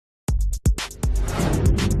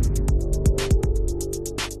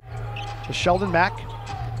to Sheldon Mack.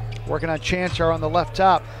 Working on Chanchar on the left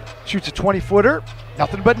top. Shoots a 20-footer.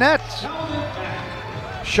 Nothing but net.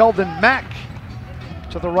 Sheldon Mack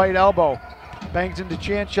to the right elbow. Bangs into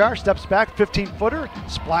Chanchar. Steps back. 15-footer.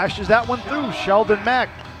 Splashes that one through. Sheldon Mack.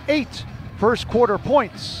 8 first quarter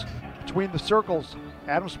points between the circles.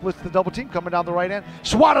 Adams splits the double team coming down the right end.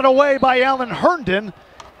 Swatted away by Alan Herndon.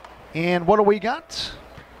 And what do we got?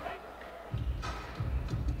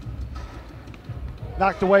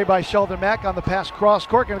 Knocked away by Sheldon Mack on the pass cross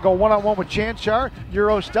court. Going to go one-on-one with Chanchar.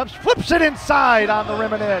 Euro steps, flips it inside on the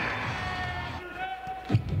rim and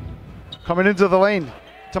in. Coming into the lane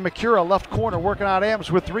to Makura, left corner, working on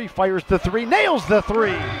Adams with 3. Fires the 3, nails the 3.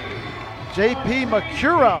 JP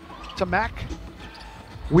Makura to Mack.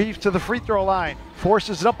 Weaves to the free throw line.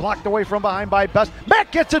 Forces it up, blocked away from behind by Best.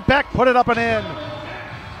 Mack gets it back, put it up and in.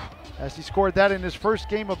 As he scored that in his first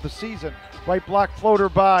game of the season. Right block floater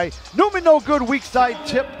by Newman, no good. Weak side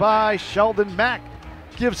tip by Sheldon Mack.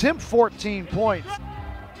 Gives him 14 points.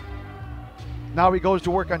 Now he goes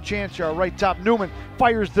to work on Chanchar. Right top, Newman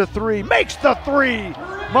fires the 3, makes the 3.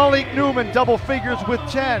 Malik Newman double figures with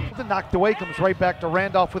 10. Knocked away, comes right back to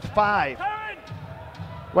Randolph with 5.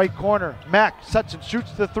 Right corner, Mack sets and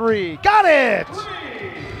shoots the 3. Got it!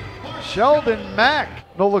 Sheldon Mack.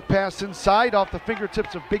 No look pass inside off the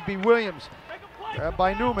fingertips of Bigby Williams. Grabbed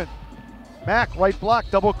by Newman. Mack, right block,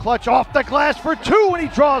 double clutch off the glass for 2, and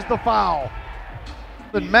he draws the foul.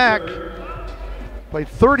 And Mack played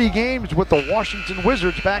 30 games with the Washington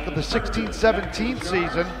Wizards back in the 16-17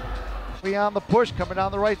 season. Beyond the push, coming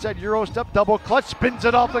down the right side, Euro step, double clutch, spins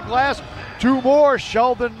it off the glass. 2 more,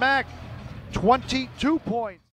 Sheldon Mack, 22 points.